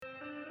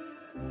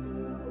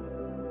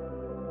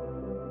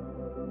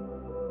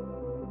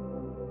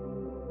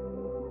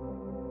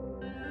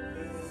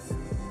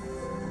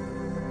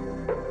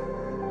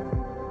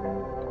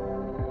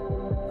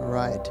All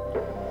right.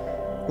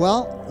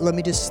 Well, let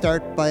me just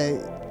start by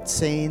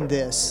saying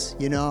this.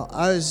 You know,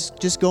 I was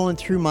just going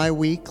through my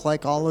week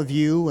like all of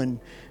you, and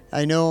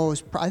I know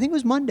I think it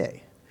was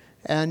Monday,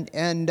 and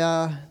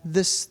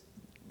this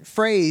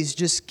phrase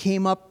just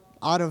came up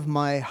out of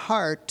my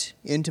heart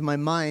into my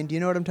mind. You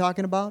know what I'm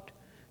talking about?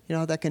 You know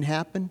how that can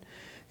happen?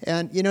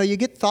 And, you know, you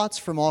get thoughts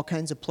from all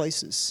kinds of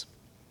places,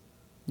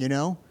 you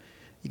know?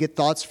 You get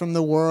thoughts from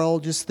the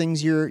world, just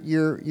things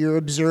you're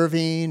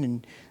observing,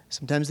 and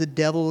sometimes the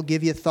devil will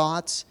give you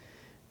thoughts.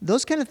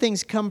 Those kind of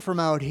things come from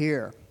out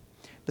here.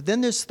 But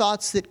then there's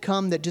thoughts that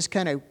come that just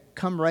kind of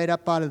come right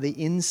up out of the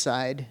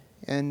inside.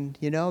 And,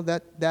 you know,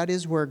 that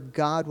is where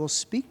God will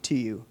speak to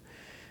you.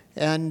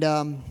 And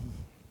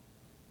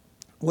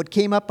what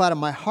came up out of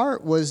my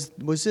heart was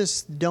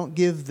this: don't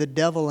give the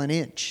devil an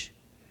inch.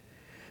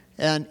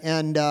 And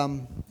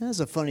that's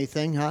a funny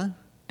thing, huh?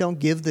 Don't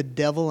give the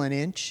devil an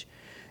inch.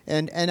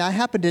 And I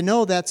happen to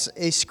know that's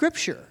a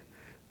scripture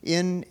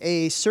in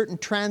a certain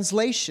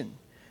translation.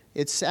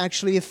 It's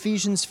actually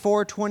Ephesians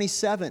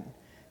 4:27,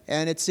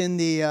 and it's in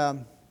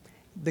the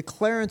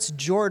Clarence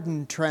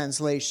Jordan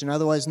translation,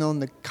 otherwise known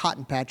the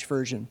Cotton Patch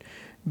version.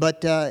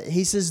 But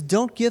he says,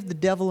 "Don't give the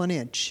devil an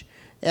inch."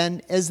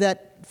 And as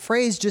that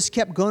phrase just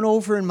kept going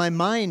over in my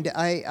mind,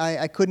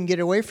 I couldn't get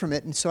away from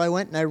it, and so I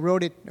went and I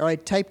wrote it, or I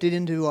typed it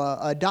into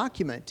a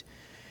document.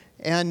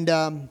 And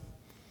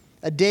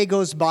a day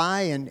goes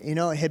by, and you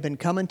know, it had been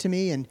coming to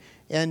me,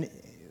 and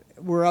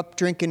we're up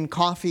drinking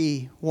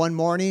coffee one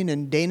morning,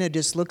 and Dana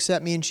just looks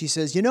at me and she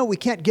says, "You know, we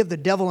can't give the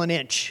devil an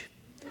inch."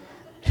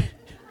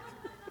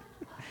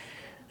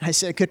 I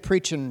said, "Good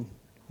preaching,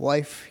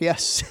 wife."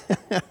 Yes.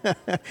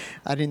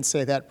 I didn't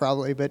say that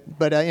probably,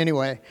 but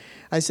anyway.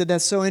 I said,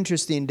 "That's so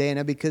interesting,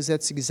 Dana, because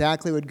that's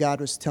exactly what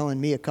God was telling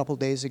me a couple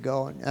days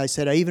ago." And I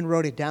said, I even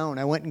wrote it down.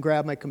 I went and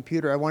grabbed my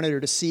computer. I wanted her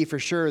to see for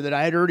sure that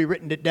I had already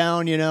written it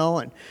down, you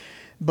know.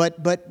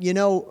 But you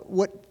know,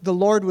 what the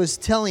Lord was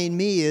telling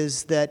me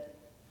is that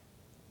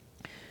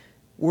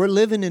we're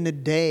living in a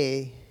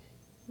day,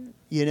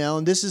 you know,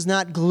 and this is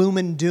not gloom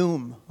and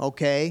doom,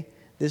 okay?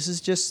 This is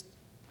just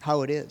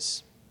how it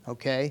is,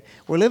 okay?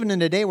 We're living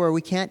in a day where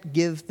we can't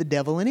give the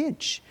devil an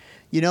inch.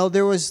 You know,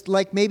 there was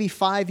like maybe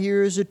 5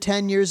 years or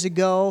 10 years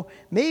ago,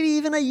 maybe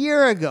even a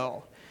year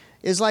ago,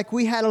 is like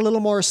we had a little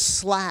more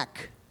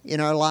slack in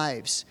our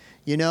lives.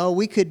 You know,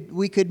 we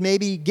could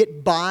maybe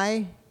get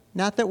by,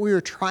 not that we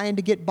were trying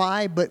to get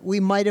by, but we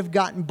might have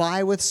gotten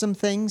by with some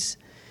things.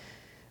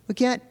 We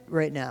can't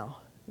right now.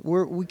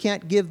 We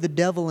can't give the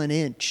devil an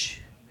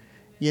inch.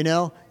 You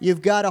know,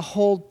 you've got to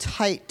hold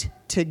tight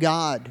to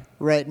God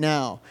right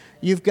now.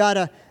 You've got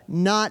to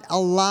not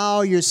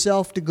allow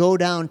yourself to go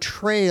down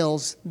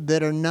trails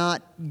that are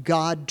not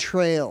God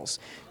trails.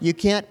 You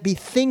can't be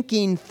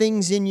thinking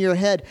things in your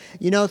head.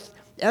 You know,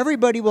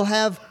 everybody will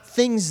have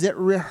things that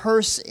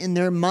rehearse in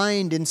their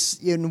mind,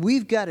 and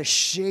we've got to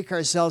shake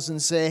ourselves and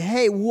say,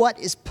 "Hey, what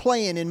is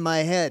playing in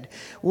my head?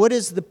 What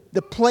is the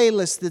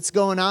playlist that's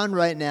going on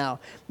right now?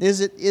 Is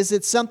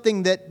it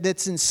something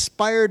that's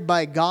inspired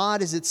by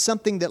God? Is it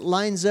something that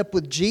lines up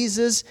with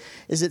Jesus?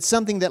 Is it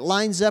something that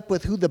lines up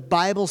with who the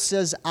Bible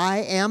says I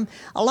am?"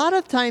 A lot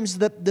of times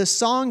the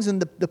songs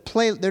and the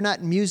play, they're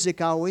not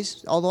music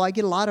always, although I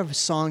get a lot of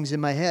songs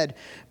in my head,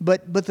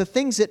 but the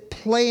things that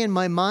play in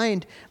my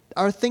mind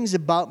are things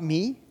about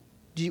me.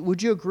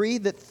 Would you agree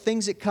that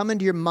things that come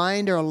into your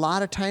mind are a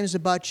lot of times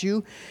about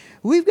you?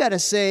 We've got to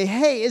say,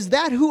 "Hey, is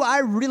that who I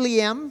really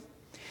am?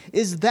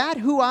 Is that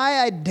who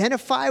I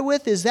identify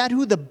with? Is that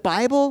who the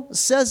Bible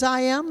says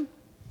I am?"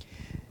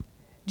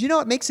 Do you know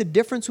what makes a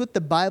difference what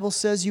the Bible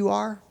says you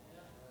are?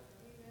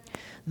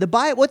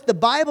 What the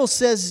Bible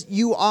says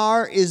you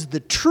are is the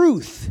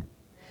truth.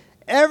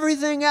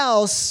 Everything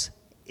else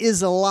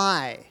is a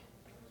lie.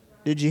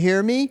 Did you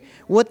hear me?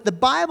 What the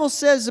Bible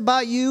says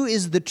about you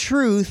is the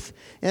truth,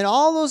 and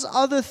all those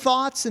other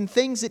thoughts and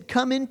things that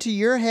come into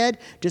your head,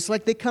 just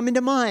like they come into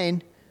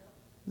mine,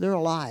 they're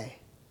a lie.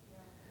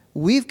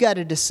 We've got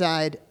to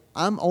decide,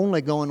 I'm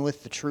only going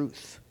with the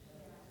truth.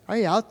 Are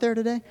you out there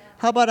today?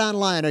 How about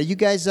online? Are you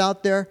guys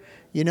out there?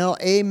 You know,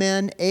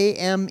 amen,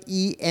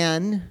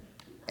 A-M-E-N,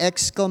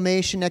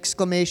 exclamation,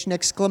 exclamation,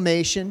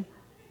 exclamation.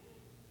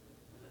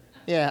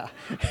 Yeah.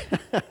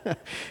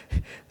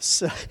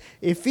 So,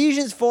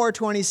 Ephesians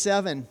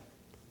 4:27.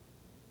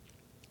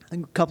 A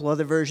couple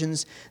other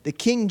versions.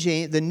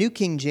 The New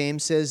King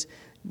James says,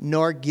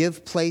 "Nor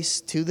give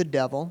place to the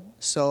devil."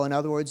 So, in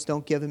other words,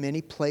 don't give him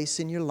any place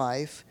in your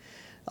life.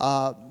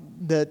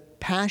 The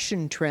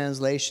Passion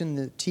Translation,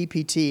 the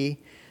TPT,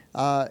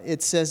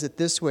 it says it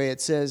this way.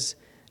 It says,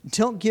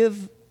 "Don't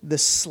give the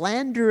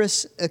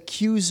slanderous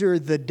accuser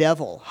the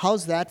devil."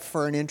 How's that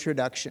for an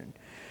introduction?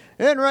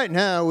 And right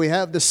now we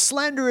have the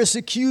slanderous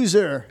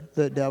accuser,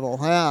 the devil.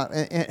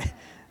 Yeah,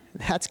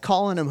 that's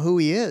calling him who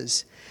he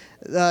is.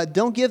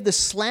 Don't give the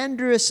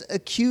slanderous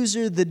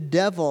accuser the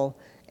devil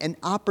an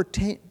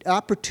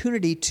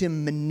opportunity to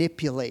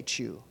manipulate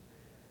you.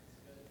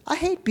 I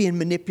hate being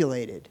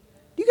manipulated.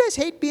 Do you guys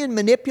hate being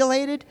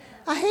manipulated?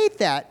 I hate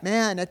that,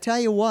 man. I tell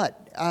you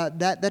what,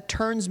 that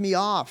turns me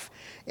off.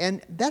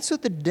 And that's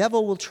what the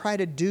devil will try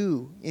to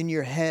do in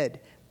your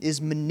head,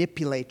 is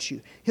manipulate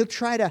you. He'll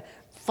try to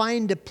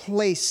find a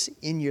place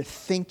in your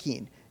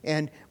thinking.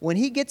 And when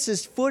he gets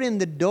his foot in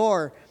the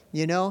door,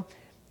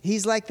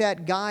 he's like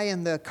that guy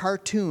in the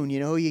cartoon,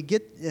 you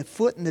get a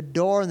foot in the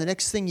door and the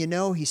next thing you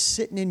know, he's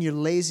sitting in your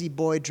lazy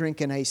boy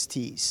drinking iced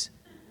teas.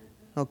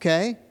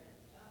 Okay?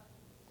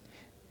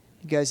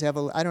 You guys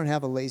I don't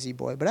have a lazy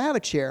boy, but I have a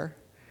chair.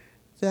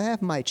 So I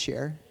have my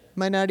chair. It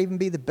might not even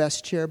be the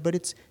best chair, but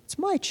it's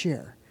my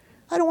chair.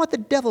 I don't want the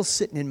devil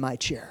sitting in my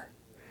chair.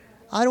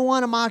 I don't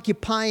want him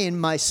occupying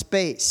my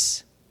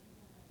space.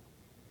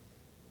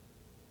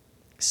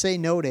 Say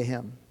no to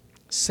him.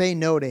 Say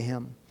no to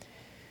him.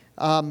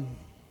 I'll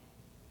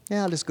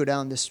just go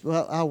down this.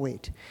 Well, I'll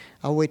wait.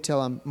 I'll wait till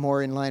I'm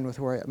more in line with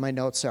where my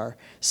notes are.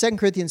 2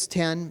 Corinthians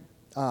 10,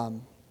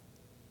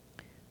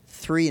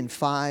 3 and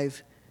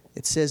 5.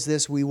 It says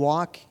this,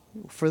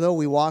 for though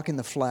we walk in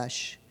the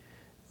flesh,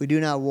 we do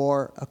not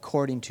war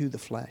according to the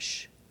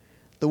flesh.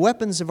 The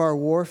weapons of our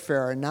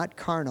warfare are not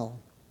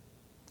carnal,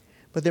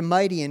 but they're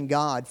mighty in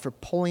God for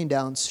pulling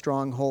down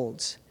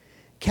strongholds,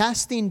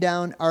 casting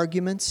down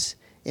arguments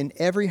in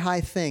every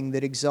high thing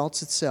that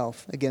exalts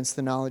itself against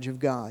the knowledge of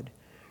God,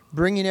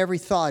 bringing every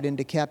thought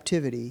into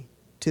captivity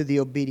to the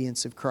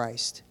obedience of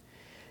Christ.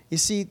 You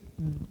see,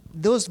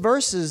 those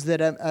verses that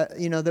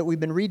that we've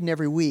been reading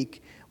every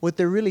week, what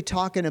they're really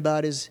talking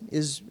about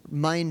is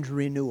mind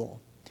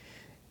renewal.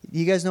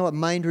 You guys know what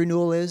mind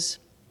renewal is?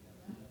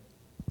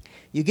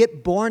 You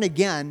get born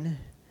again,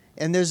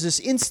 and there's this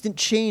instant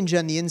change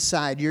on the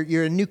inside.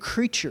 You're a new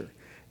creature,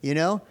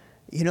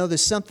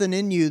 There's something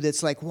in you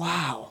that's like,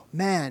 wow,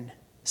 man,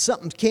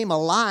 something came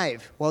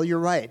alive. Well, you're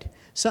right.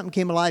 Something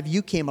came alive.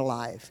 You came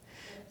alive.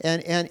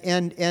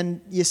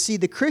 And you see,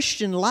 the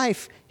Christian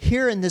life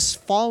here in this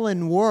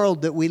fallen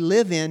world that we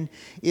live in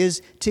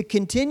is to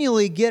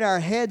continually get our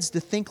heads to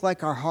think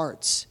like our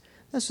hearts.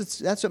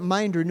 That's what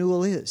mind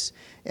renewal is.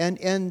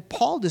 And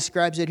Paul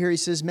describes it here. He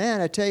says,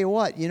 man, I tell you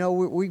what,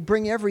 we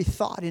bring every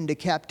thought into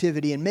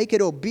captivity and make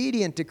it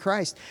obedient to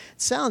Christ.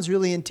 It sounds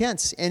really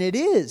intense, and it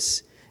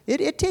is.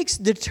 It takes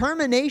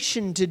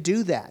determination to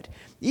do that.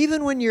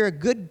 Even when you're a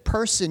good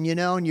person,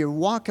 and you're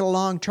walking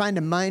along trying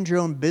to mind your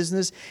own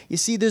business, you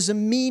see there's a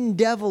mean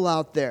devil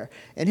out there.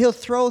 And he'll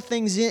throw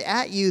things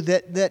at you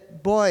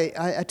that boy,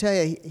 I tell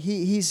you,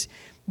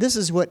 this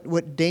is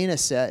what Dana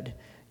said.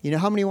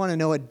 How many want to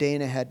know what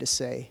Dana had to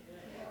say?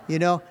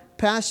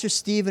 Pastor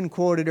Stephen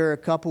quoted her a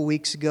couple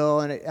weeks ago,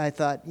 and I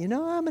thought, I'm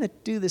going to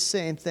do the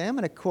same thing. I'm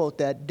going to quote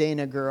that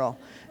Dana girl.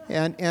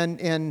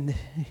 And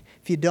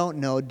if you don't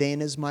know,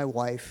 Dana's my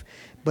wife.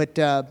 But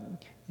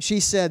she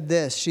said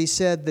this. She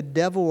said, the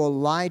devil will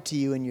lie to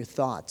you in your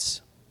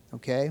thoughts.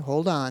 Okay,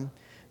 hold on.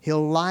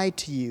 He'll lie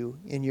to you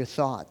in your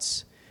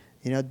thoughts.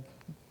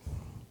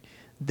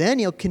 Then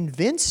he'll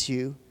convince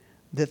you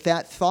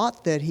that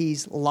thought that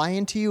he's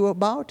lying to you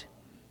about,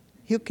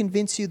 he'll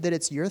convince you that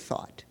it's your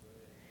thought.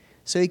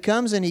 So he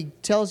comes and he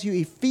tells you,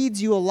 he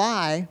feeds you a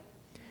lie,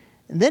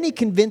 and then he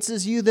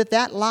convinces you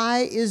that lie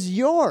is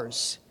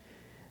yours.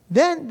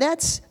 Then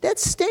that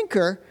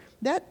stinker,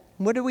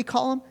 what do we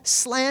call him?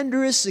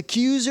 Slanderous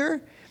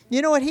accuser.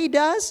 You know what he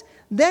does?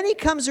 Then he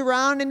comes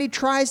around and he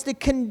tries to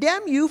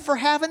condemn you for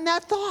having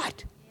that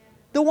thought.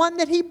 The one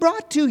that he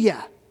brought to you.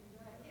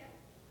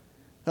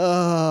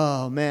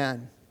 Oh,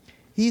 man.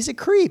 He's a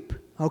creep,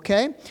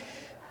 okay?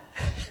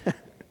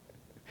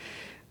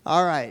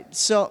 All right.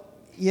 So,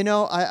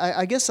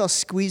 I guess I'll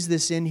squeeze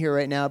this in here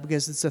right now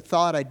because it's a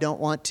thought I don't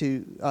want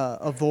to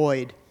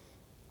avoid.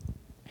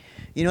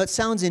 It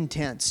sounds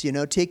intense,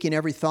 taking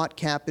every thought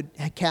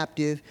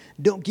captive.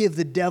 Don't give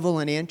the devil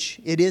an inch.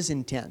 It is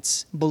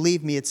intense.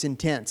 Believe me, it's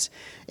intense.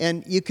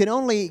 And you can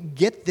only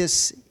get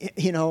this,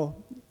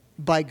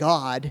 by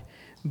God,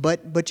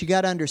 but you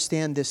got to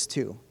understand this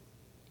too.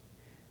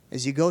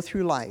 As you go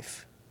through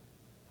life,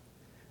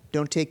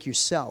 don't take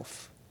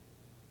yourself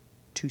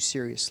too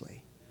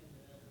seriously.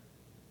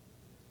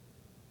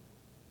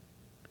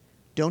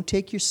 Don't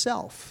take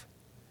yourself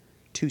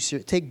too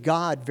seriously. Take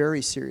God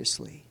very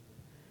seriously.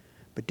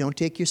 But don't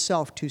take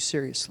yourself too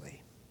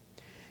seriously.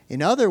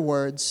 In other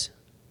words,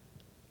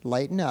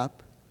 lighten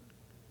up.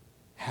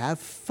 Have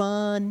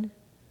fun.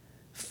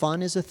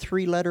 Fun is a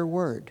 3-letter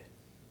word.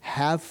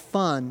 Have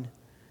fun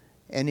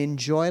and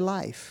enjoy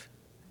life.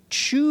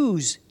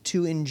 Choose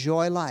to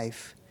enjoy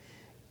life,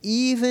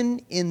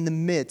 even in the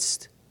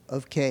midst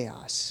of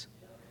chaos.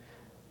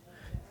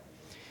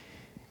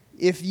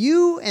 If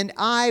you and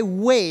I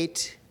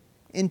wait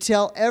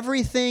until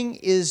everything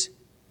is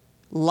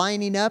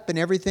lining up and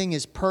everything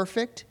is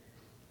perfect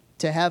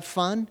to have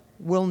fun,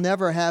 we'll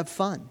never have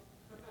fun.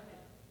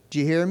 Do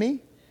you hear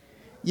me?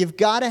 You've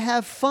got to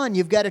have fun.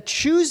 You've got to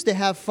choose to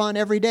have fun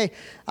every day.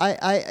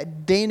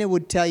 Dana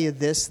would tell you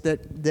this,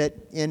 that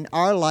in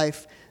our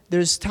life,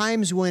 there's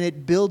times when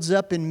it builds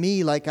up in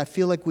me like I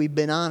feel like we've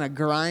been on a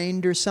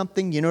grind or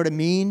something, you know what I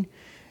mean?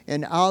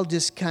 And I'll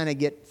just kind of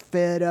get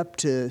fed up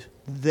to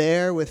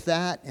there with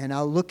that, and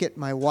I'll look at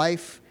my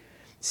wife.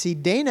 See,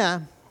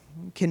 Dana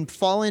can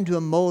fall into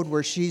a mode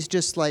where she's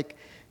just like,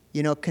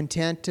 you know,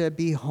 content to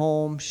be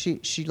home.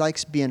 She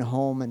likes being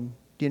home and,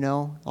 you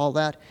know, all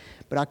that.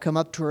 But I'll come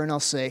up to her and I'll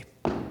say,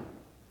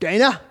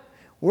 Dana,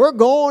 we're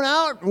going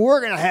out and we're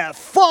going to have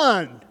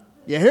fun.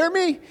 You hear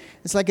me?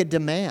 It's like a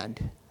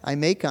demand I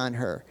make on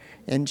her.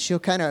 And she'll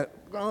kind of,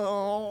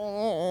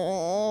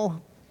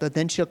 oh, but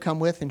then she'll come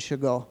with and she'll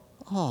go,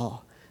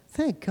 oh,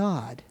 thank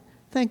God.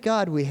 Thank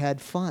God we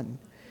had fun.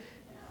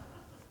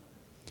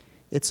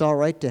 It's all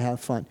right to have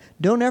fun.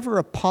 Don't ever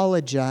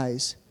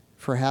apologize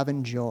for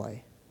having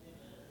joy.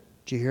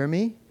 Do you hear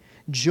me?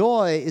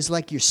 Joy is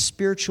like your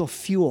spiritual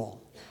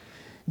fuel.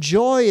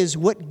 Joy is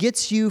what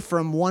gets you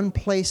from one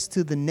place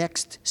to the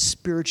next,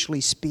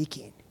 spiritually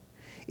speaking.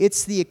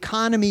 It's the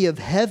economy of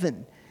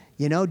heaven.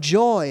 You know,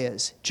 joy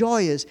is,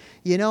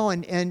 you know,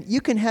 and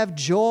you can have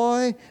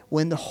joy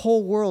when the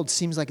whole world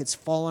seems like it's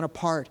falling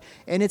apart.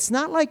 And it's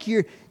not like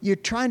you're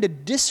trying to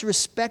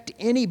disrespect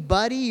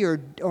anybody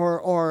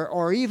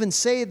or even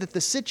say that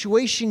the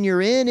situation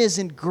you're in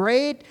isn't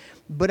great.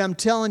 But I'm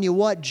telling you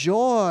what,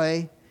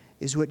 joy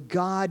is what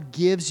God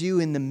gives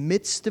you in the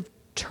midst of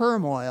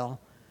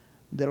turmoil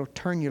that'll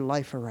turn your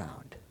life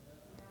around,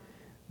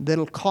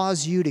 that'll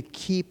cause you to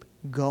keep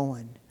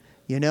going.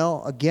 You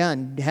know,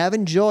 again,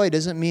 having joy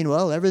doesn't mean,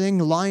 well, everything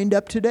lined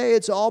up today,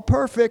 it's all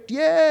perfect.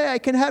 Yay, I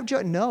can have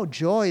joy. No,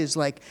 joy is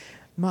like,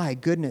 my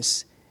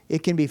goodness,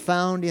 it can be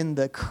found in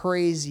the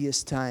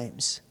craziest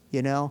times,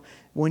 you know.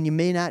 When you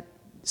may not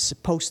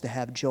supposed to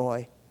have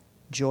joy,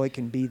 joy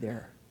can be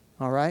there.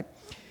 All right?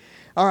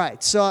 All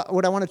right, so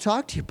what I want to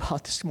talk to you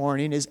about this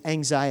morning is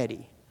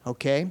anxiety,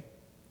 okay?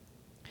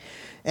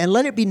 And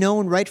let it be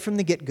known right from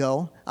the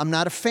get-go, I'm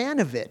not a fan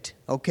of it,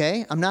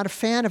 okay? I'm not a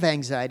fan of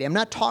anxiety. I'm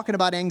not talking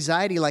about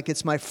anxiety like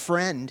it's my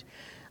friend.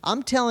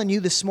 I'm telling you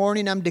this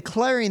morning, I'm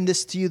declaring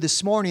this to you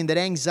this morning, that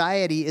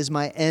anxiety is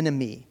my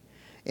enemy,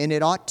 and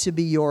it ought to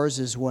be yours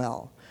as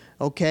well,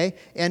 okay?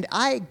 And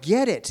I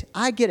get it.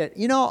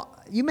 You know,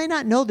 you may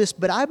not know this,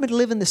 but I've been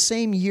living the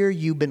same year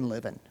you've been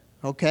living,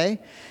 okay?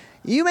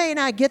 You may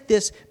not get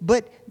this,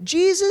 but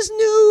Jesus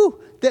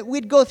knew that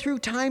we'd go through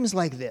times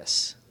like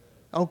this,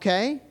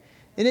 okay?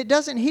 And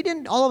he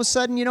didn't all of a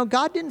sudden, you know,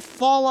 God didn't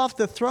fall off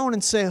the throne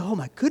and say, oh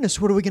my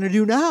goodness, what are we going to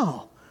do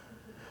now?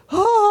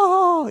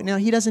 Oh, no,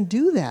 he doesn't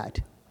do that.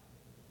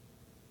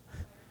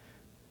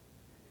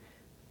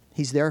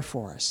 He's there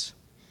for us.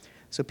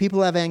 So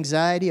people have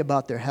anxiety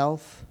about their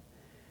health.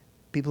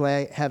 People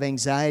have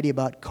anxiety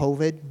about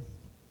COVID.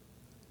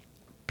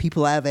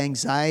 People have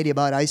anxiety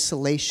about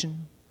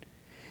isolation.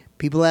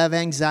 People have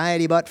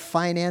anxiety about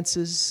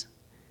finances,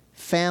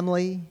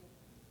 family,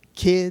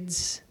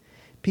 kids.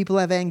 People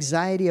have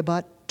anxiety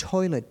about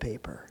toilet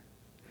paper.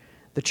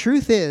 The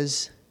truth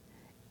is,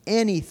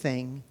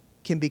 anything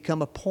can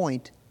become a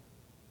point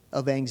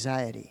of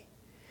anxiety.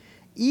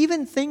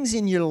 Even things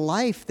in your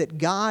life that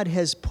God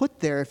has put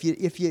there,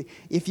 if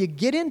you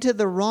get into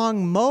the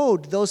wrong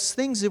mode, those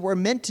things that were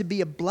meant to be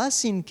a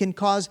blessing can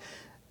cause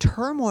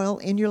turmoil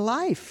in your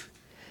life.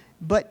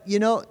 But, you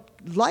know,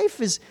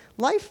 life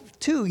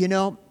too, you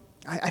know.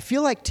 I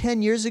feel like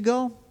 10 years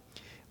ago,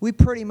 we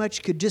pretty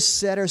much could just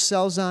set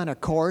ourselves on a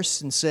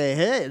course and say,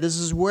 hey, this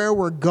is where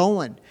we're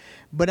going.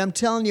 But I'm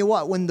telling you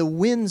what, when the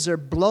winds are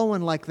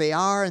blowing like they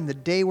are in the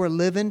day we're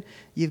living,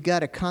 you've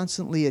got to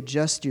constantly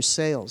adjust your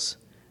sails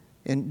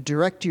and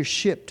direct your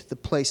ship to the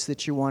place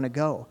that you want to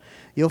go.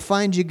 You'll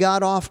find you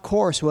got off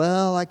course.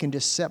 Well, I can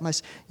just set my...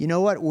 You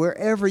know what?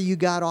 Wherever you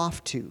got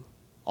off to,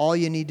 all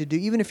you need to do,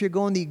 even if you're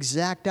going the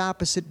exact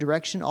opposite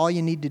direction, all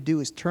you need to do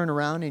is turn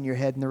around and you're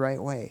heading the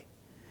right way.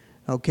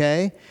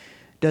 Okay?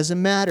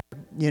 Doesn't matter.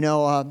 You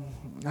know,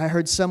 I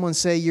heard someone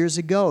say years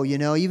ago, you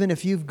know, even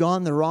if you've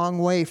gone the wrong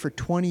way for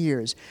 20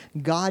 years,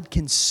 God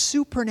can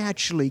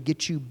supernaturally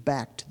get you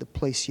back to the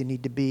place you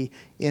need to be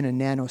in a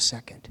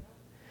nanosecond.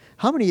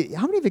 How many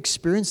have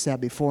experienced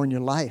that before in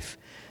your life?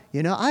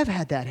 You know, I've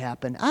had that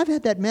happen. I've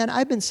had that, man,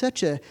 I've been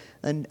such a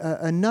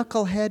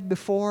knucklehead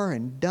before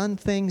and done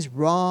things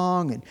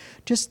wrong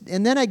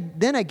and then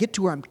I get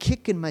to where I'm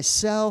kicking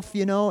myself,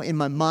 you know, in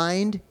my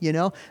mind, you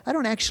know. I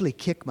don't actually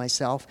kick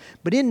myself,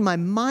 but in my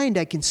mind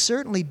I can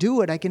certainly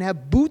do it. I can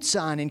have boots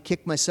on and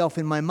kick myself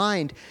in my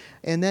mind.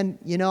 And then,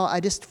 you know, I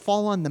just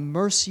fall on the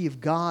mercy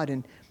of God,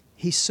 and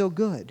He's so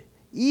good.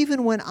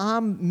 Even when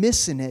I'm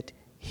missing it,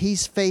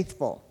 He's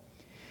faithful.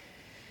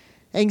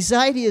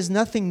 Anxiety is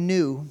nothing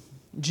new.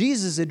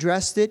 Jesus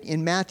addressed it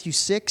in Matthew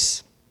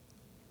 6.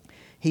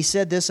 He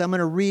said this, I'm going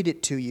to read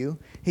it to you.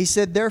 He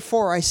said,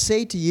 therefore I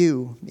say to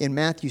you, in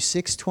Matthew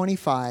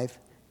 6:25,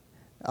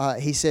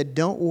 he said,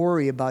 don't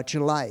worry about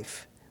your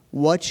life,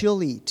 what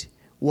you'll eat,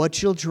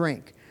 what you'll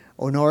drink,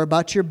 or nor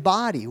about your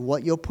body,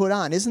 what you'll put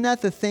on. Isn't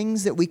that the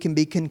things that we can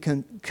be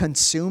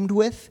consumed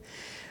with?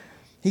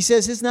 He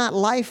says, is not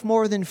life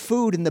more than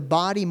food and the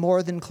body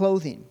more than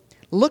clothing?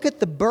 Look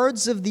at the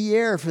birds of the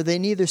air, for they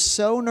neither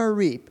sow nor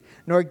reap,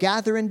 nor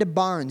gather into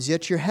barns,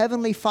 yet your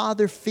heavenly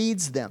Father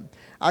feeds them.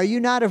 Are you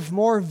not of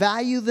more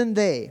value than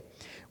they?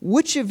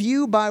 Which of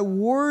you by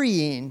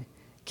worrying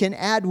can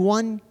add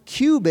 1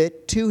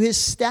 cubit to his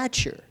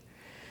stature?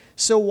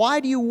 So why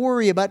do you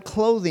worry about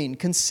clothing?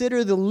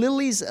 Consider the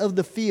lilies of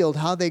the field,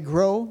 how they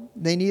grow.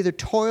 They neither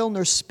toil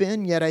nor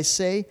spin, yet I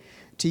say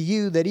to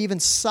you that even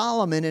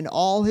Solomon in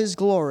all his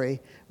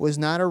glory was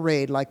not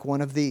arrayed like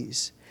one of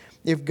these.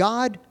 If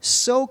God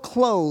so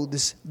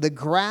clothes the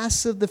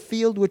grass of the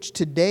field, which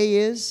today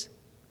is,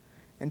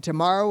 and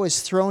tomorrow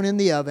is thrown in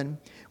the oven,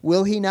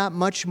 will he not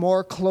much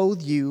more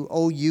clothe you,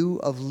 O you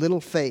of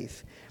little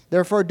faith?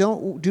 Therefore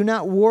do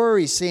not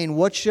worry, saying,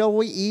 what shall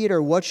we eat,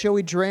 or what shall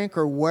we drink,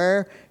 or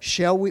what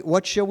shall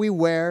we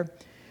wear?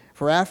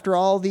 For after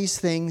all these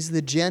things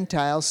the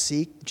Gentiles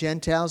seek.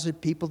 Gentiles are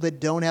people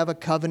that don't have a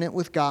covenant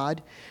with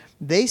God.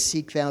 They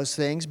seek those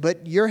things.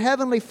 But your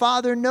heavenly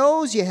Father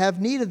knows you have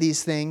need of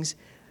these things.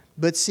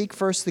 But seek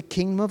first the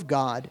kingdom of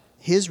God,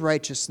 his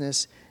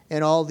righteousness,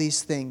 and all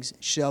these things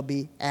shall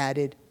be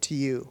added to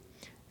you.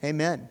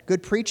 Amen.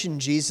 Good preaching,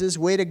 Jesus.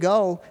 Way to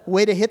go.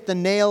 Way to hit the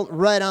nail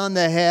right on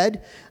the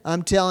head.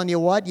 I'm telling you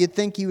what, you'd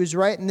think he was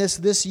writing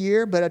this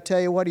year, but I tell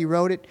you what, he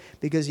wrote it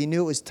because he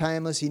knew it was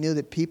timeless. He knew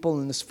that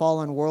people in this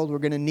fallen world were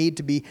going to need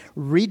to be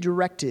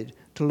redirected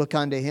to look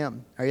unto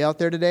him. Are you out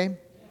there today?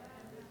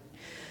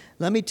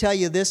 Let me tell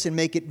you this and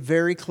make it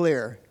very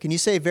clear. Can you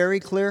say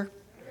very clear?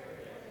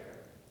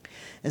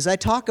 As I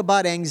talk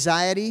about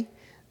anxiety,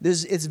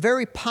 it's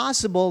very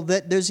possible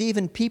that there's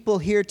even people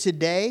here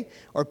today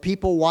or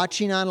people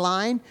watching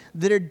online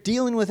that are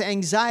dealing with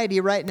anxiety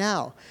right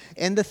now.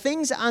 And the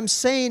things I'm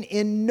saying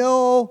in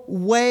no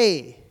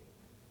way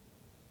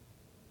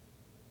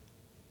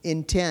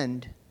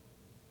intend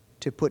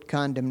to put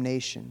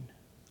condemnation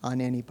on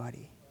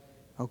anybody.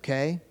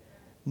 Okay?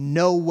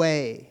 No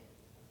way.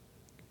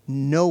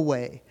 No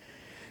way.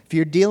 If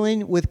you're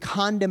dealing with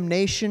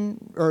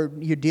condemnation or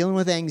you're dealing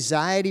with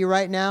anxiety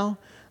right now,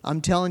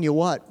 I'm telling you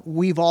what,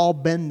 we've all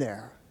been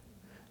there.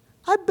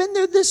 I've been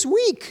there this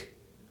week,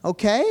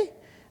 okay?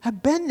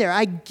 I've been there.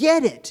 I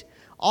get it.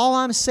 All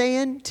I'm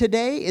saying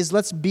today is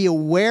let's be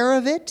aware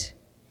of it.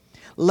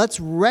 Let's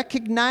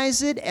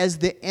recognize it as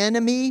the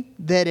enemy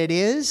that it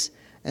is,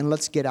 and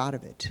let's get out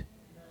of it.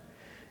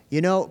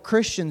 You know,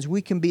 Christians,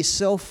 we can be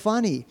so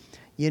funny.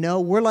 You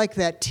know, we're like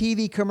that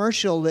TV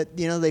commercial that,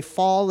 you know, they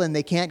fall and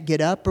they can't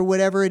get up or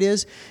whatever it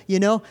is, you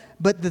know.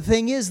 But the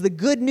thing is, the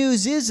good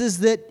news is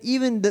that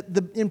even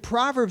in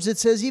Proverbs it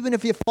says, even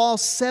if you fall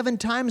 7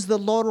 times, the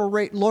Lord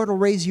will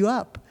raise you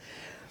up.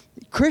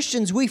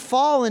 Christians, we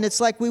fall and it's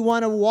like we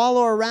want to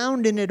wallow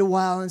around in it a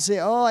while and say,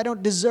 oh, I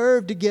don't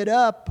deserve to get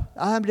up.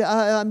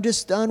 I'm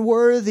just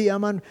unworthy.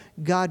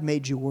 God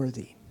made you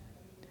worthy.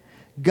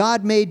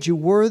 God made you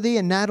worthy,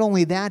 and not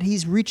only that,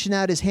 he's reaching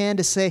out his hand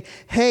to say,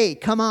 hey,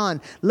 come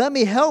on, let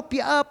me help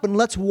you up and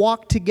let's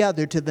walk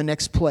together to the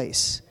next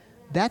place.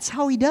 That's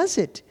how he does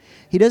it.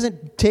 He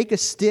doesn't take a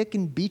stick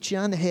and beat you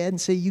on the head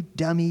and say, you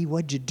dummy,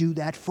 what'd you do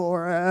that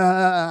for?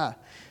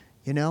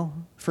 You know,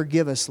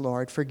 forgive us,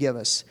 Lord, forgive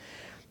us.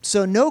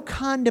 So no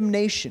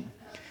condemnation.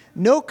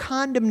 No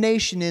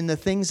condemnation in the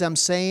things I'm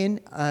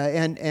saying,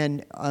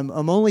 and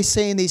I'm only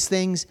saying these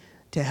things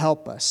to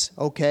help us,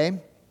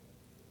 okay?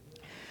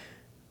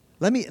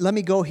 Let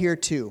me go here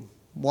too,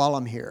 while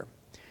I'm here.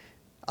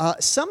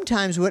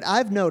 Sometimes what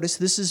I've noticed,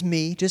 this is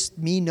me, just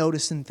me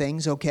noticing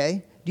things,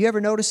 okay? Do you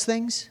ever notice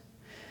things?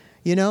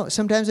 You know,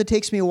 sometimes it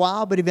takes me a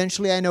while, but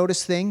eventually I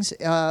notice things.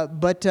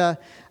 But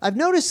I've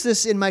noticed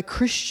this in my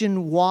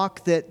Christian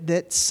walk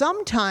that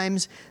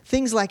sometimes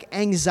things like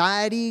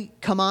anxiety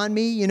come on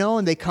me, you know,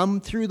 and they come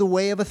through the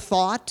way of a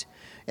thought.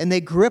 And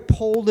they grip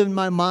hold in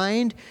my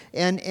mind.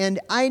 And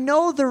I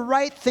know the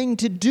right thing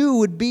to do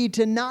would be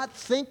to not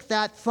think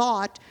that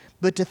thought,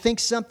 but to think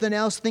something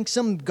else, think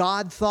some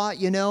God thought,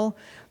 you know.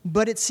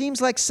 But it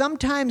seems like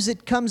sometimes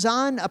it comes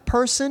on a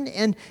person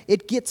and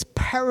it gets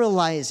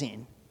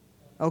paralyzing,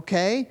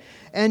 okay?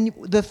 And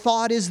the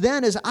thought is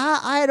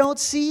I don't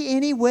see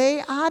any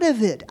way out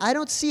of it. I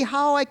don't see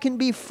how I can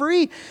be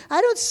free.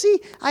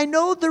 I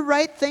know the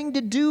right thing to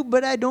do,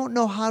 but I don't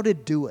know how to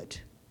do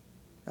it.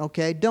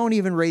 Okay, don't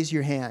even raise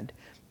your hand.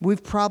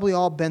 We've probably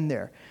all been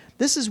there.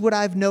 This is what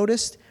I've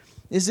noticed,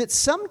 is that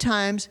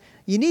sometimes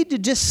you need to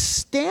just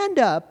stand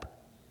up.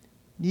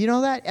 You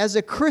know that? As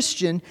a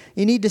Christian,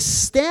 you need to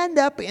stand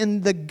up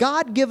in the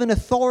God-given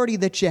authority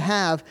that you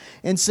have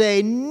and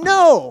say,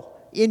 no,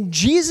 in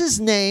Jesus'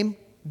 name,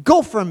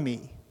 go from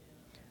me.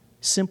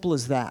 Simple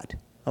as that,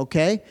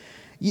 okay?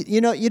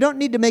 You know, you don't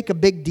need to make a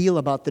big deal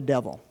about the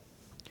devil,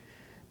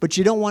 but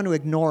you don't want to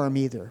ignore him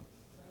either,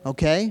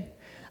 okay?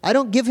 I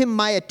don't give him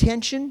my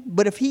attention,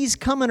 but if he's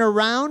coming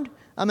around,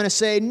 I'm going to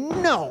say,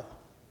 no,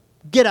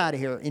 get out of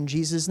here in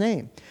Jesus'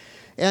 name.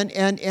 And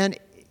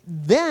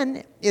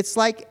then it's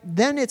like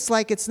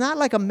it's not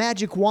like a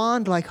magic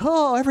wand, like,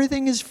 oh,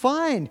 everything is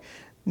fine.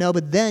 No,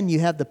 but then you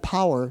have the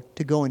power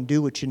to go and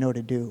do what you know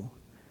to do.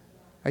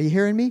 Are you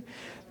hearing me?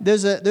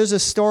 There's a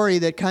story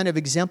that kind of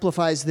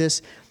exemplifies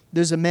this.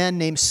 there's a man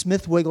named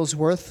Smith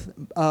Wigglesworth.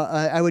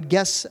 I would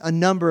guess a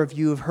number of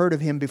you have heard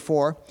of him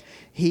before.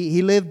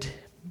 He lived,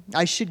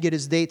 I should get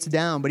his dates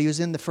down, but he was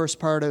in the first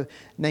part of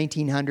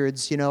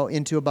 1900s,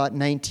 into about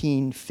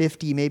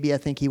 1950, maybe. I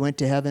think he went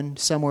to heaven,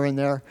 somewhere in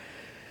there.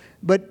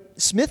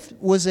 But Smith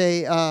was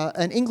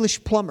an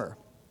English plumber.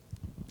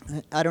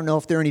 I don't know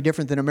if they're any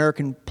different than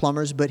American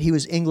plumbers, but he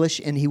was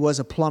English and he was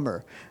a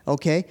plumber,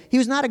 okay? He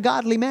was not a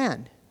godly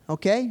man,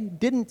 okay?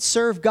 Didn't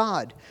serve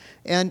God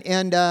and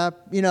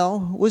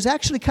was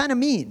actually kind of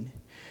mean.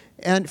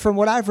 And from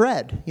what I've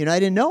read, I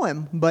didn't know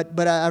him, but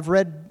I've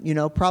read,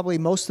 probably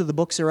most of the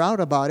books are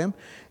out about him.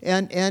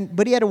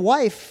 But he had a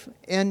wife,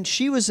 and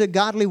she was a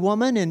godly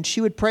woman, and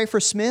she would pray for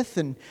Smith,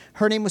 and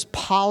her name was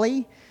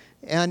Polly.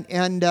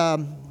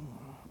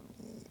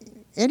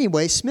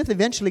 Anyway, Smith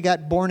eventually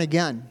got born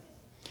again.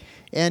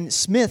 And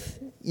Smith,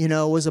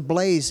 was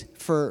ablaze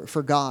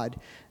for God.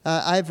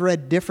 I've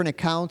read different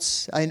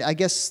accounts. I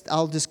guess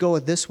I'll just go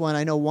with this one.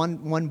 I know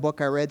one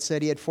book I read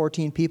said he had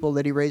 14 people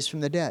that he raised from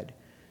the dead.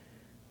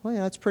 Well,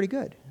 that's pretty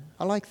good.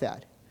 I like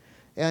that.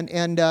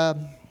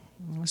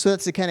 So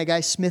that's the kind of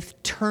guy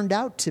Smith turned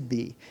out to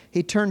be.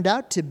 He turned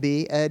out to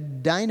be a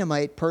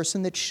dynamite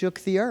person that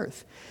shook the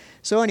earth.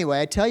 So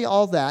anyway, I tell you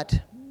all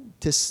that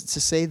to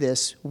say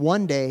this.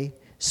 One day,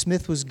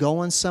 Smith was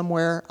going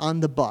somewhere on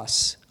the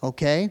bus,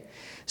 okay?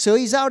 So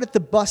he's out at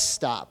the bus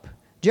stop.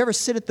 Did you ever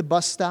sit at the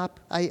bus stop?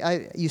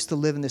 I used to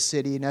live in the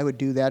city, and I would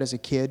do that as a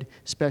kid,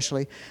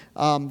 especially.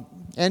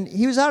 And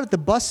he was out at the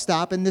bus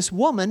stop, and this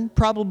woman,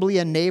 probably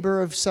a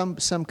neighbor of some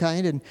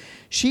kind, and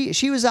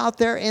she was out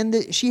there,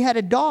 and she had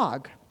a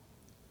dog.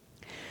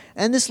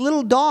 And this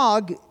little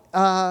dog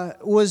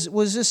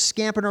was just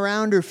scampering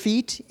around her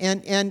feet,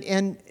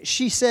 and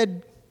she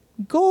said,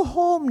 "Go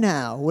home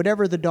now,"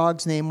 whatever the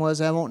dog's name was.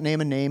 I won't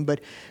name a name,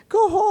 but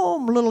 "Go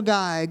home, little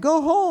guy,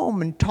 go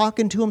home," and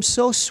talking to him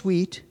so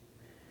sweet,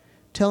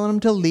 telling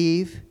him to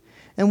leave.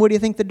 And what do you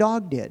think the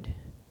dog did?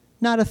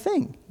 Not a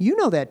thing. You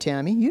know that,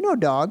 Tammy. You know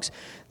dogs.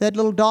 That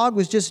little dog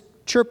was just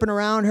chirping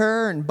around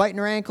her and biting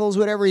her ankles,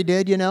 whatever he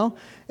did,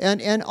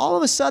 And all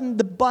of a sudden,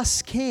 the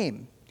bus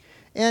came.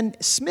 And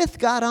Smith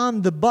got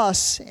on the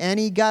bus, and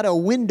he got a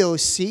window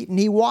seat, and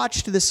he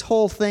watched this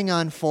whole thing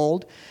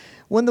unfold.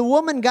 When the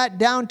woman got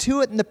down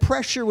to it and the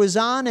pressure was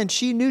on and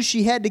she knew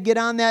she had to get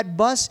on that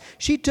bus,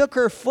 she took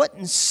her foot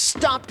and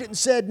stopped it and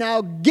said,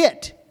 "Now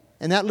get."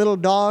 And that little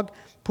dog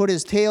put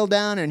his tail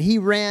down and he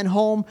ran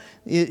home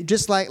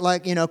just like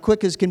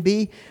quick as can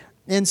be.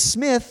 And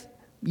Smith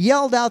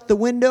yelled out the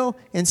window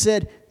and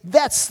said,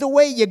 "That's the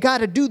way you got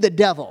to do the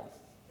devil."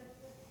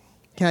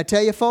 Can I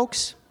tell you,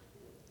 folks?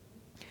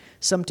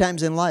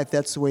 Sometimes in life,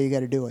 that's the way you got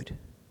to do it.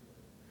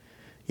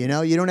 You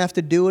don't have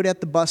to do it at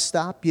the bus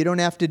stop. You don't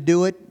have to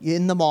do it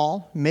in the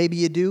mall. Maybe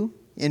you do.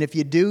 And if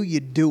you do, you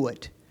do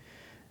it.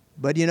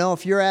 But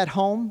if you're at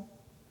home,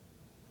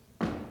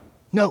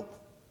 no,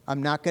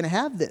 I'm not going to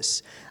have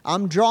this.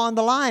 I'm drawing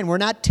the line. We're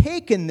not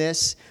taking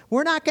this.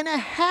 We're not going to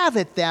have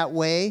it that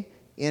way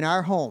in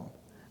our home.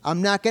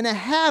 I'm not going to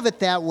have it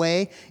that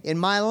way in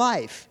my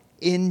life,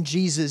 in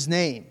Jesus'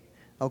 name.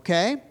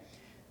 Okay?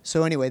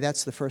 So anyway,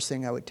 that's the first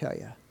thing I would tell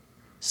you.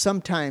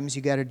 Sometimes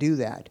you got to do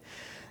that.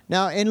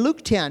 Now, in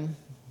Luke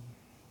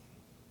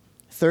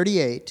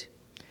 10:38,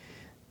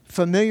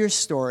 familiar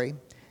story,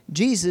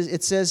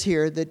 it says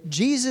here that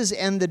Jesus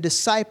and the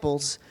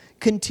disciples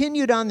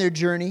continued on their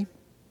journey,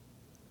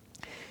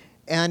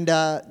 and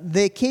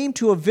they came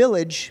to a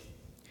village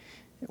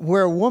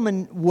where a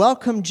woman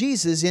welcomed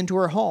Jesus into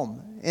her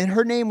home, and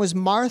her name was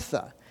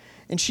Martha,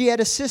 and she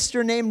had a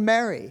sister named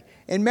Mary.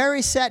 And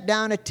Mary sat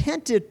down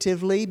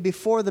attentively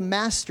before the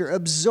Master,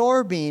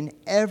 absorbing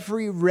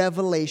every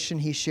revelation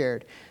he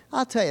shared.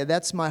 I'll tell you,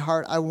 that's my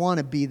heart. I want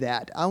to be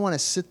that. I want to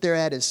sit there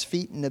at his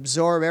feet and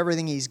absorb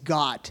everything he's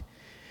got.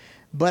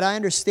 But I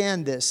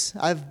understand this.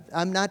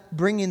 I'm not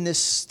bringing this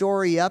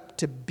story up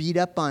to beat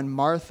up on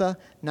Martha,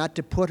 not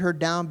to put her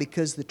down,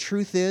 because the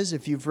truth is,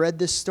 if you've read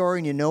this story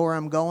and you know where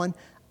I'm going,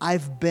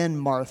 I've been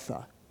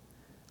Martha.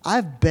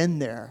 I've been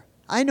there.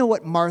 I know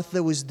what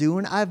Martha was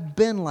doing. I've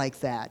been like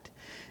that.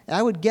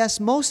 I would guess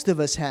most of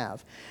us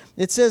have.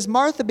 It says,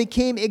 Martha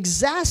became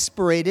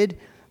exasperated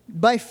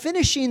by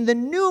finishing the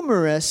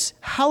numerous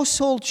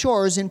household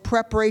chores in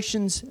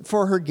preparations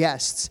for her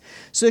guests.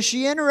 So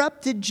she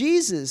interrupted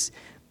Jesus.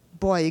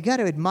 Boy, you got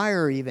to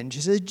admire her even.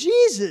 She says,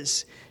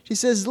 "Jesus." She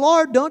says,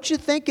 "Lord, don't you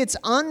think it's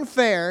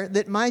unfair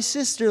that my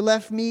sister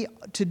left me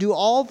to do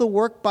all the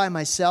work by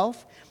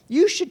myself?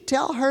 You should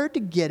tell her to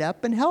get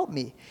up and help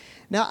me."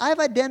 Now, I've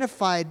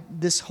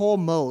identified this whole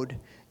mode,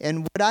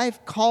 and what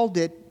I've called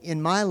it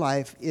in my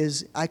life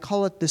is, I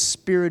call it the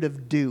spirit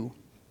of do.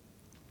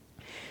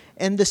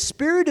 And the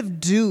spirit of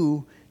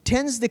do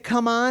tends to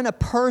come on a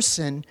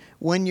person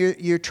when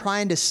you're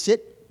trying to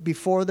sit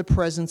before the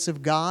presence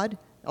of God.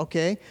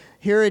 Okay,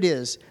 here it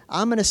is.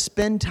 I'm going to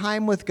spend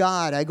time with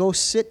God. I go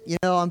sit,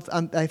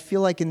 I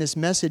feel like in this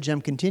message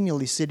I'm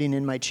continually sitting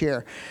in my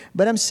chair.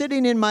 But I'm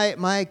sitting in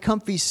my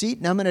comfy seat,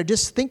 and I'm going to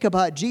just think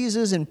about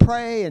Jesus and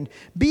pray and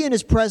be in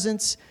his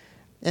presence.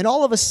 And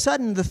all of a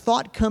sudden, the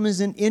thought comes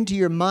into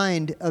your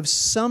mind of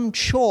some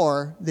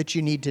chore that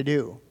you need to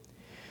do.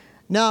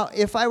 Now,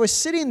 if I was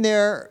sitting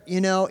there,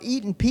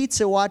 eating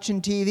pizza, watching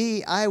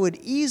TV, I would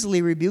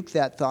easily rebuke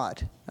that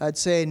thought. I'd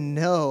say,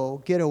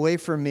 no, get away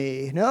from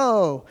me,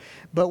 no.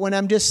 But when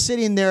I'm just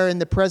sitting there in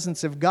the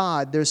presence of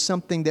God, there's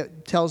something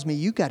that tells me,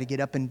 you got to get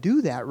up and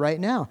do that right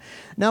now.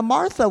 Now,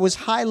 Martha was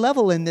high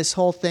level in this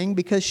whole thing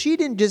because she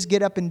didn't just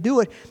get up and do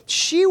it.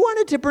 She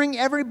wanted to bring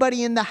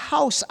everybody in the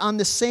house on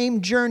the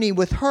same journey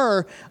with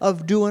her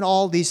of doing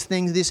all these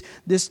things,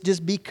 this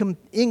just be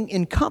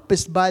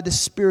encompassed by the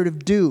spirit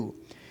of do.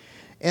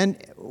 And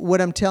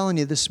what I'm telling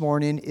you this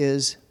morning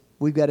is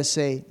we've got to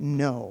say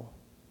no.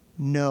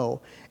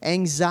 No.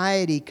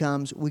 Anxiety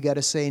comes, we got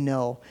to say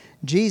no.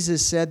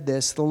 Jesus said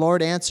this. The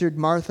Lord answered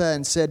Martha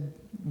and said,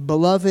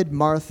 Beloved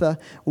Martha,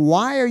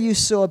 why are you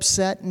so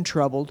upset and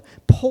troubled,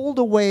 pulled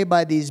away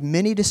by these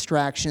many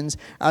distractions?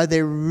 Are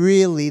they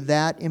really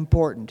that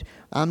important?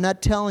 I'm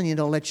not telling you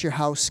to let your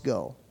house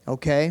go,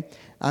 okay?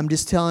 I'm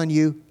just telling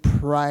you,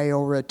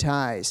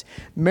 prioritize.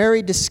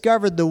 Mary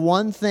discovered the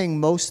one thing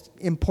most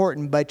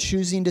important by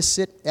choosing to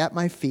sit at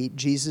my feet,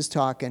 Jesus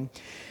talking.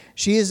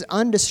 She is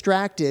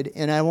undistracted,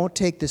 and I won't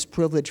take this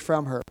privilege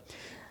from her.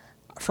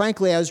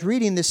 Frankly, I was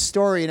reading this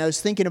story, and I was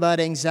thinking about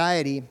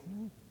anxiety,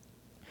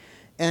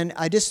 and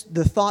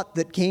the thought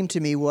that came to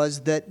me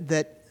was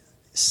that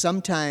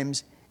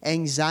sometimes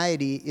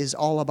anxiety is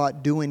all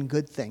about doing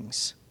good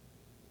things.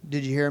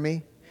 Did you hear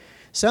me?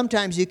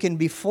 Sometimes you can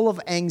be full of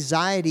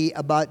anxiety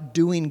about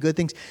doing good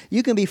things.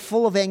 You can be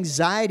full of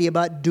anxiety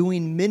about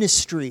doing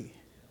ministry.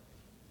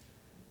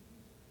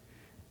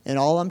 And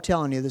all I'm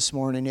telling you this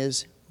morning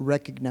is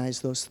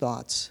recognize those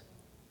thoughts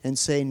and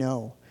say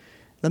no.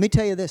 Let me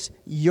tell you this.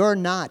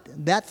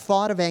 That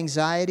thought of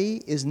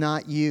anxiety is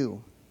not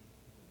you.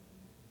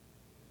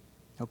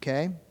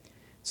 Okay?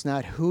 It's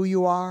not who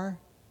you are.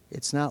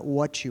 It's not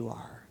what you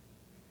are.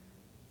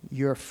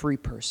 You're a free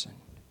person.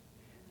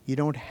 You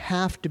don't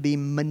have to be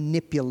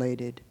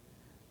manipulated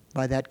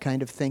by that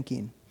kind of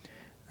thinking.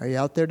 Are you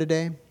out there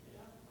today?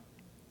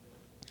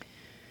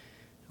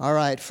 All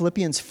right,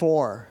 Philippians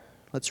 4.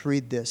 Let's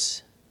read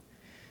this.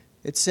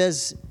 It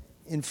says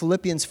in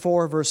Philippians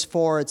 4, verse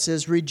 4, it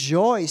says,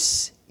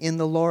 Rejoice in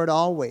the Lord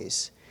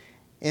always.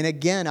 And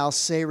again, I'll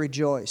say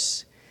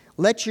rejoice.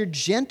 Let your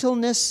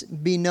gentleness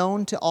be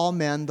known to all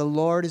men. The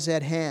Lord is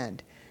at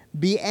hand.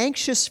 Be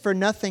anxious for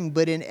nothing,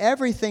 but in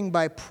everything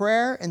by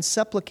prayer and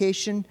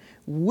supplication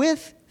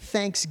with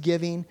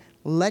thanksgiving,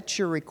 let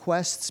your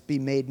requests be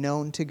made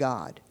known to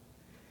God.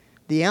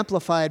 The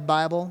Amplified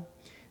Bible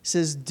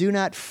says, do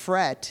not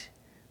fret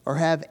or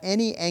have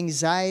any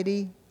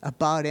anxiety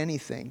about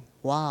anything.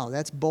 Wow,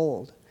 that's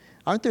bold.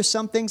 Aren't there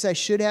some things I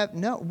should have?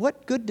 No.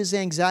 What good does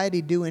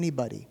anxiety do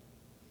anybody?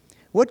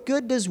 What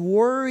good does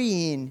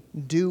worrying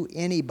do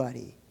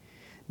anybody?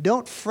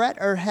 Don't fret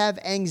or have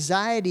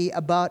anxiety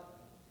about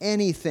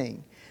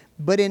anything.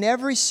 But in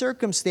every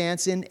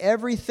circumstance, in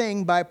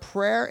everything, by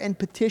prayer and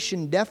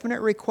petition, definite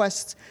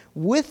requests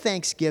with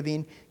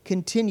thanksgiving,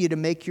 continue to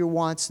make your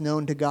wants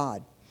known to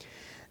God.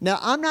 Now,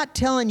 I'm not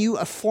telling you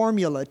a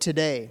formula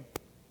today,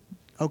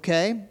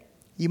 okay?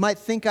 You might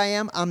think I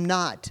am. I'm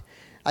not.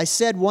 I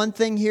said one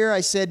thing here.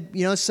 I said,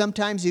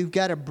 sometimes you've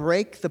got to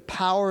break the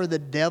power of the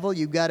devil.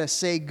 You've got to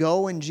say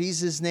go in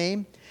Jesus'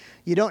 name.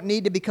 You don't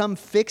need to become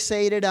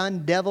fixated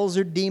on devils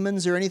or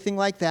demons or anything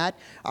like that.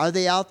 Are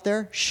they out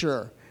there?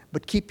 Sure.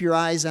 But keep your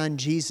eyes on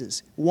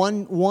Jesus.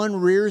 One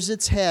rears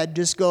its head,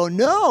 just go,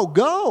 no,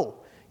 go.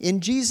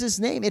 In Jesus'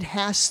 name, it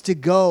has to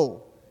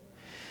go.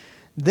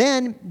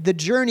 Then the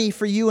journey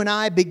for you and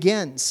I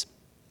begins.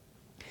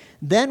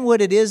 Then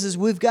what it is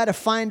we've got to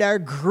find our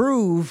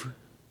groove.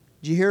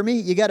 Do you hear me?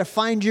 You got to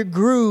find your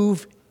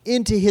groove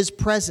into His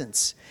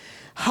presence.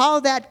 How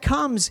that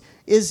comes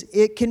is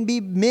it can be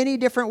many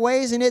different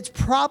ways, and it's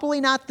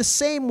probably not the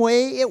same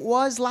way it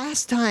was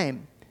last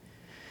time.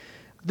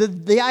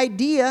 The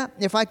idea,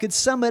 if I could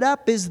sum it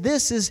up,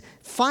 is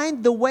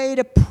find the way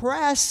to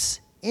press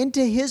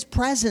into His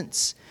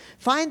presence.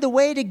 Find the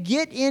way to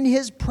get in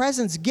His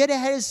presence. Get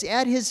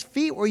at His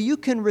feet where you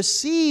can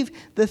receive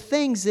the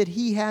things that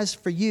He has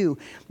for you.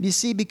 You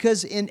see,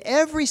 because in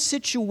every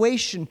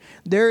situation,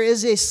 there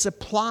is a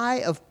supply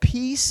of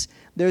peace.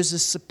 There's a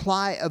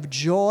supply of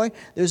joy.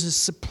 There's a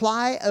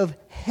supply of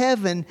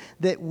heaven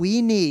that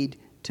we need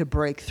to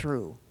break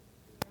through.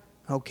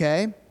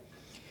 Okay?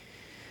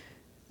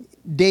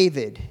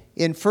 David,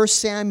 in 1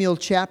 Samuel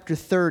chapter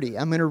 30,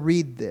 I'm going to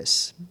read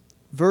this.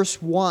 Verse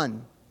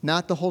 1,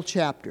 not the whole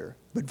chapter,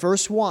 but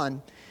verse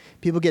 1,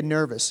 people get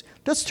nervous.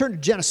 Let's turn to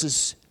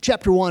Genesis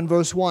chapter 1,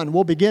 verse 1.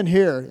 We'll begin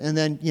here, and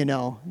then,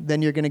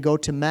 then you're going to go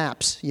to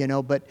maps,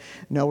 But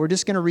no, we're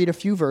just going to read a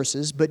few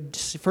verses.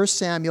 But 1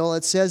 Samuel,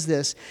 it says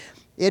this.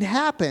 It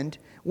happened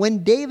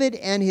when David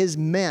and his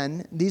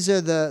men,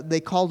 they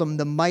called them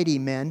the mighty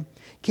men,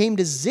 came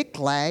to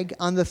Ziklag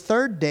on the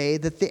third day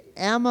that the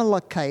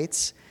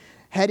Amalekites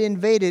had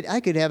invaded. I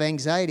could have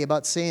anxiety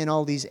about saying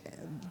all these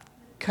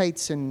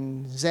kites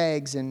and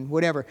zags and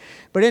whatever.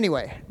 But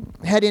anyway,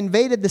 had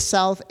invaded the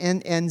south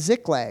and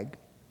Ziklag.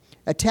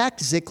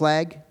 attacked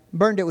Ziklag,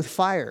 burned it with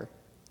fire,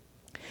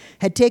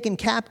 had taken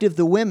captive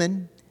the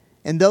women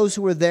and those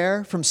who were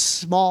there from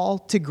small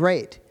to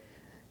great.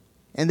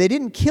 And they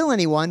didn't kill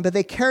anyone, but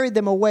they carried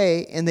them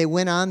away and they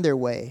went on their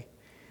way.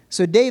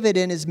 So David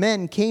and his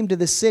men came to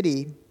the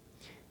city,